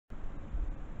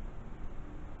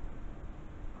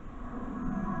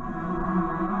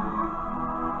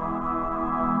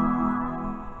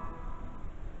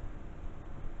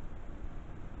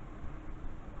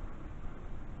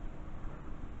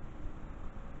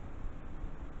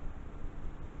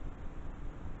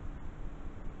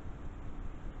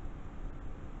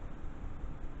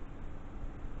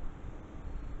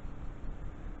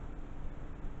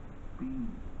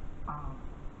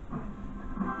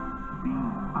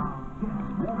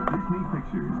Walt Disney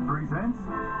Pictures presents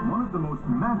one of the most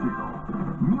magical,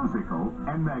 musical,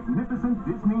 and magnificent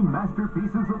Disney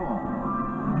masterpieces of all,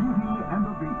 Beauty and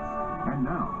the Beast. And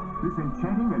now, this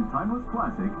enchanting and timeless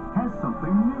classic has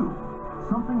something new,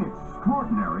 something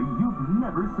extraordinary you've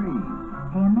never seen.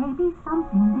 There may be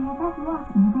something there that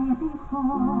wasn't there before.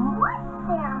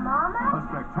 What's there, Mama? A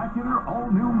spectacular,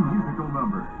 all-new musical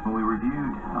number. When we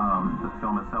reviewed the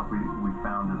film itself, we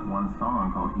found this one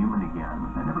song called Human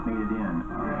Again. That never made it in.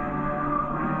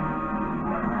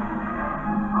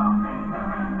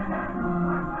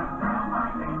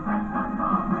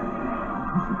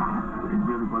 It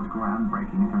really was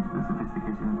groundbreaking in terms of the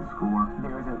sophistication of the score.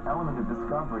 There is an element of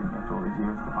discovery after all these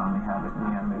years to finally have it in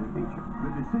the animated feature.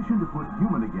 The decision to put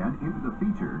Human Again into the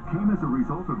feature came as a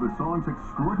result of the song's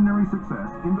extraordinary success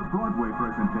in the Broadway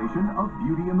presentation of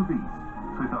Beauty and the Beast.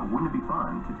 So we thought, wouldn't it be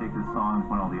fun to take this song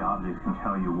when all the objects can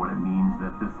tell you what it means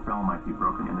that this spell might be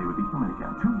broken and they would be human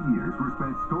again? 2 years were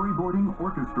spent storyboarding,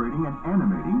 orchestrating, and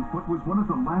animating what was one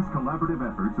of the last collaborative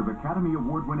efforts of Academy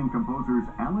Award-winning composers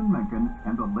Alan Menken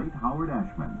and the late Howard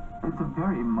Ashman. It's a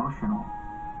very emotional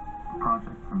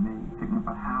project for me, thinking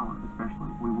about Howard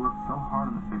especially. We worked so hard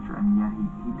on the picture, and yet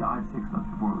he died 6 months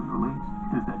before it was released.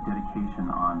 There's that dedication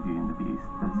on Beauty and the Beast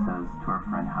that says to our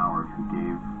friend Howard, who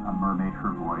gave a mermaid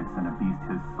her voice and a beast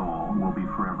his soul, we'll be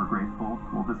forever grateful.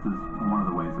 Well, this is one of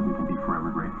the ways that we can be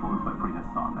forever grateful is by putting this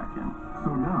song back in.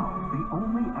 So now, the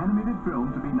only animated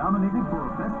film to be nominated for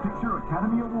a Best Picture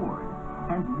Academy Award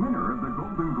and winner of the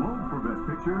Golden Globe for Best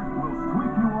Picture will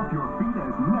sweep you off your feet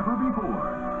as never before.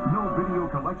 No video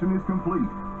collection is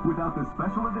complete without the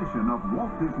special edition of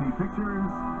Walt Disney Pictures'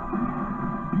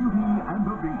 Beauty and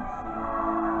the Beast.